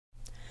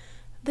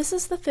This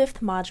is the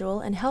fifth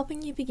module in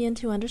helping you begin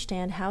to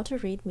understand how to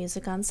read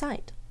music on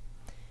sight.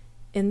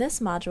 In this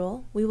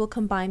module, we will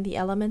combine the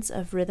elements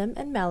of rhythm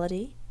and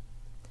melody.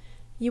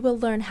 You will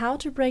learn how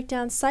to break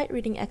down sight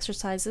reading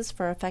exercises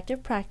for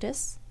effective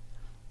practice,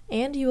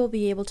 and you will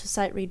be able to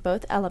sight read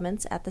both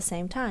elements at the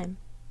same time.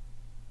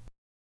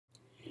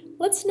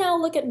 Let's now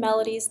look at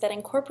melodies that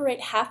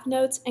incorporate half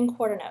notes and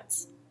quarter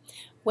notes.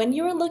 When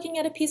you are looking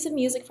at a piece of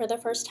music for the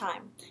first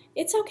time,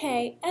 it's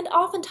okay, and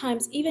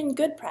oftentimes even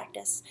good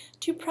practice,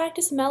 to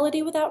practice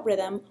melody without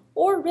rhythm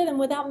or rhythm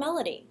without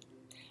melody.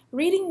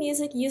 Reading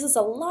music uses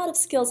a lot of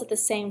skills at the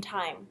same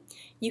time.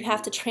 You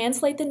have to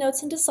translate the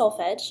notes into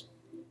solfege,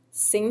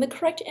 sing the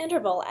correct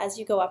interval as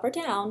you go up or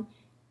down,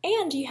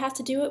 and you have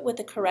to do it with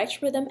the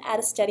correct rhythm at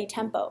a steady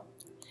tempo.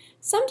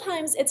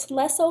 Sometimes it's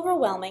less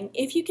overwhelming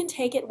if you can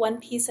take it one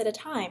piece at a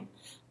time,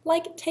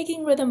 like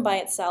taking rhythm by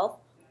itself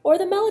or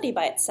the melody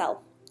by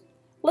itself.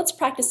 Let's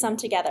practice some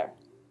together.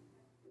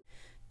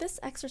 This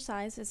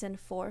exercise is in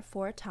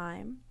 4/4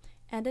 time,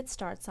 and it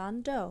starts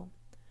on Do.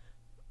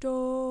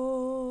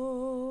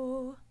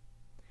 Do.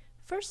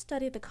 First,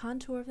 study the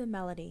contour of the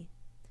melody.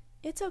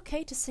 It's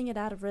okay to sing it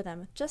out of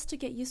rhythm just to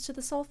get used to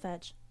the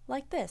solfege,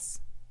 like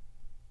this.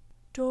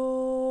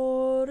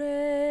 Do,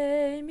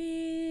 re,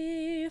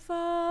 mi,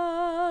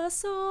 fa,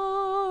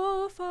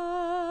 sol,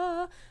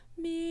 fa,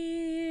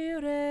 mi,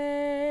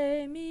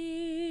 re,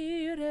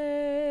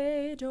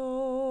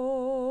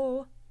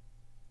 do.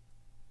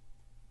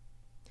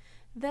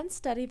 Then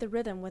study the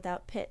rhythm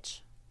without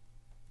pitch.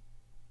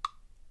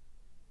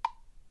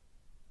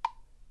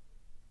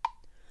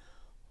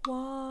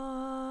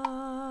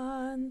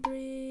 One,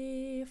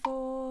 3,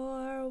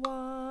 4,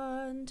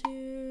 1,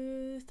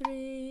 2,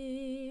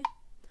 3.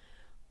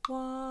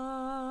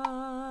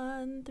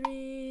 1,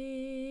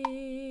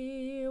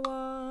 3,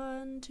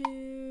 1,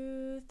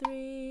 2,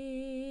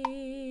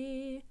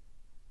 3.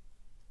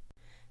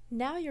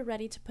 Now you're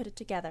ready to put it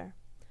together.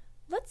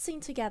 Let's sing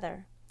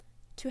together.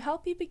 To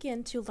help you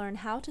begin to learn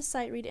how to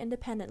sight read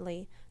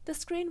independently, the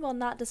screen will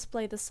not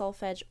display the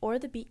solfege or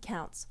the beat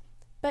counts,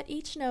 but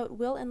each note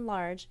will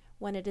enlarge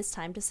when it is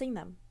time to sing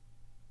them.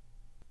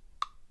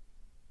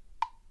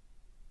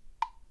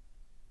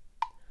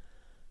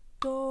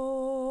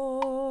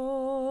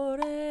 Do,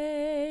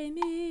 re,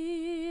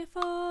 mi,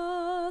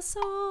 fa,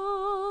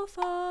 sol,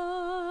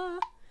 fa,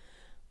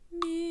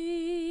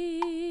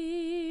 mi,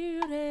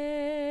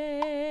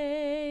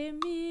 re,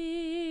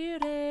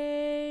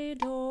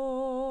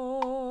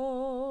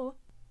 do.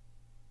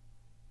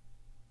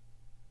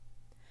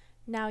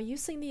 Now you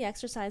sing the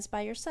exercise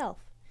by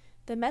yourself.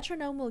 The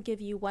metronome will give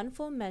you one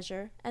full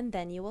measure, and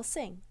then you will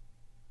sing.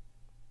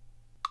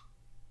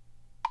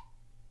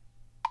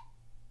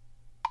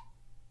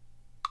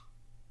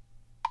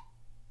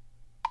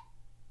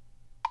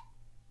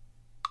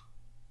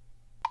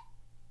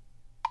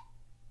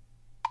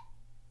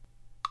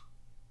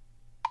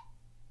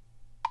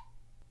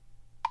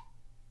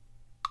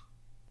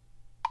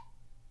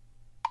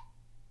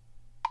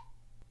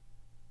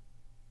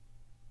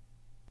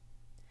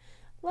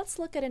 Let's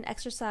look at an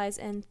exercise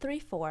in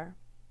 3/4.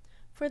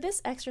 For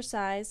this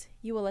exercise,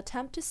 you will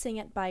attempt to sing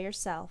it by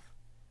yourself.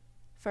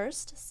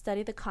 First,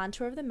 study the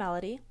contour of the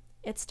melody.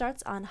 It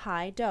starts on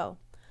high Do.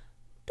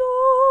 Do.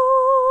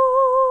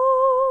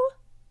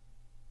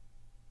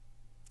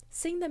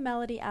 Sing the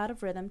melody out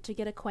of rhythm to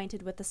get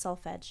acquainted with the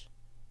solfege.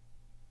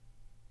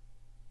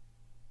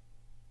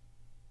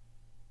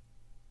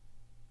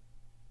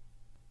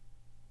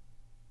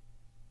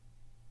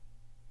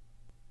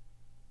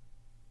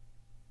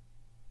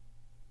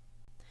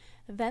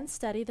 Then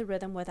study the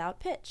rhythm without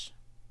pitch.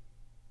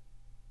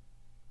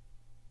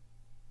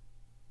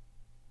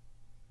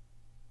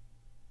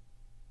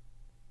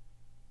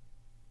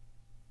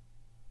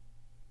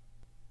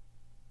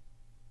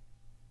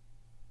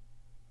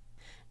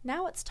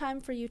 Now it's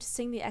time for you to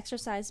sing the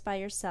exercise by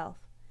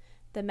yourself.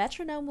 The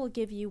metronome will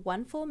give you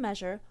one full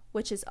measure,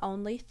 which is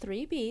only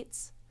 3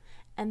 beats,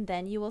 and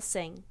then you will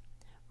sing.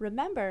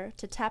 Remember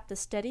to tap the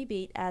steady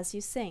beat as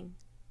you sing.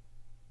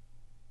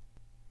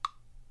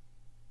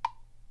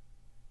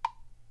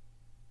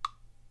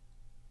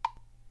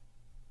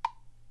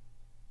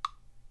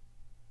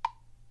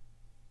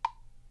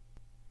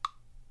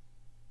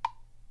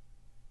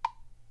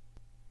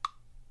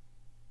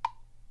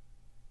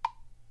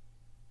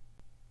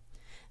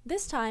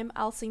 This time,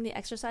 I'll sing the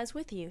exercise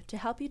with you to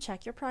help you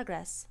check your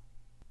progress.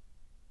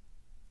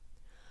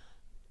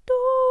 Do,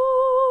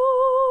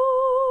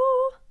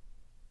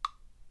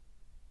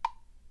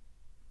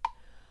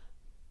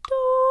 do,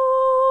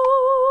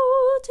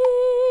 ti,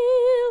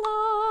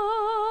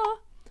 la,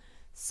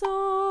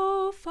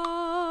 so,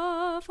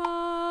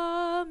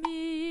 fa,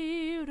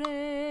 mi,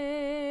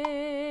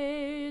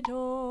 re,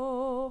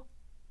 do.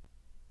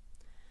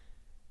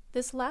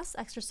 This last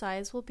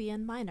exercise will be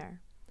in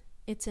minor.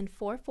 It's in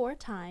 4/4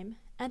 time,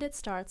 and it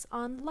starts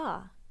on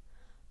La.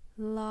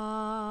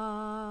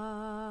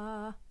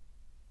 La.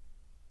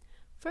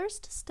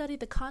 First, study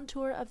the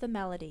contour of the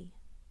melody.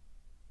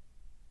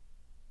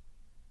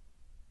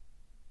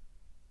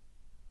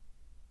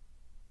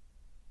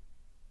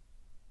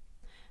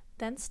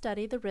 Then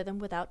study the rhythm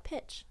without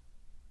pitch.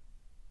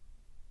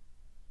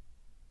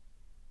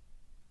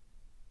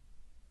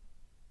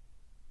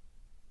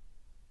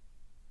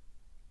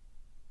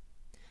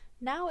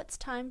 Now it's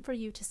time for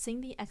you to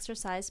sing the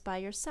exercise by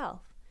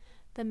yourself.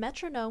 The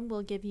metronome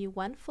will give you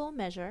one full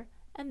measure,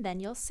 and then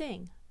you'll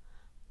sing.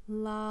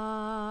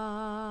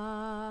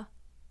 La.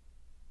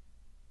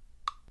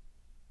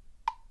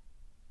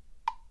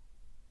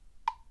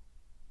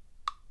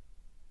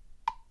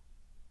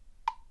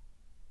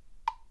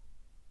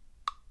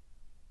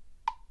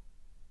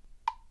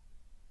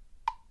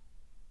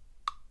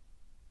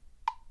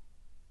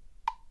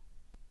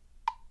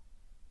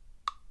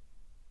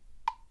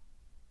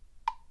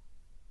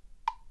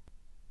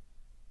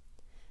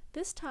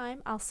 This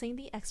time, I'll sing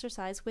the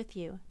exercise with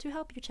you to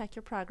help you check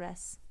your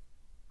progress.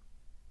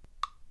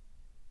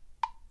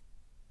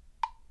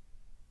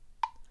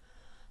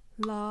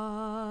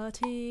 La,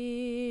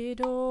 ti,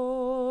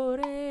 do,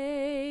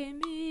 re,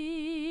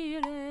 mi,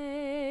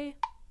 re,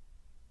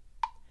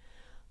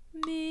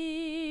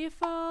 mi,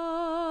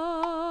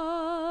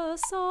 fa,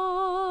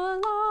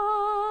 sol,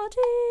 la, ti,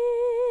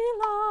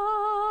 la.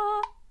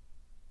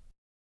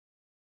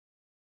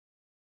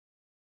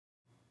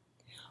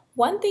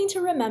 One thing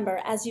to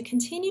remember as you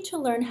continue to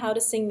learn how to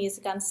sing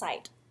music on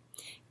sight.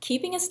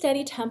 Keeping a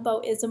steady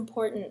tempo is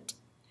important.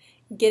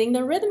 Getting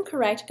the rhythm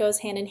correct goes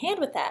hand in hand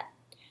with that.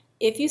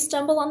 If you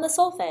stumble on the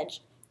solfege,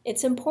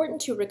 it's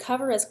important to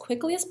recover as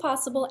quickly as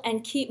possible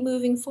and keep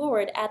moving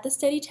forward at the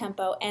steady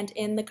tempo and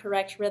in the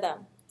correct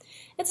rhythm.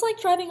 It's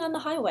like driving on the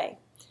highway.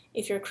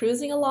 If you're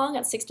cruising along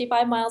at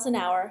 65 miles an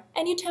hour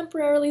and you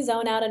temporarily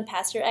zone out and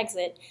pass your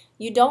exit,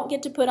 you don't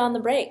get to put on the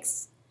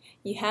brakes.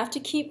 You have to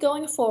keep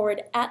going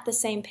forward at the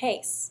same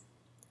pace.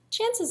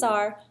 Chances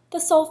are, the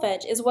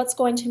solfege is what's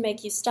going to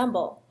make you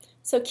stumble,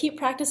 so keep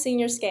practicing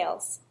your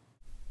scales.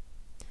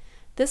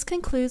 This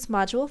concludes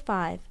Module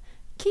 5.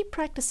 Keep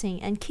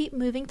practicing and keep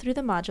moving through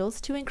the modules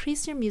to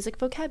increase your music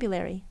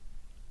vocabulary.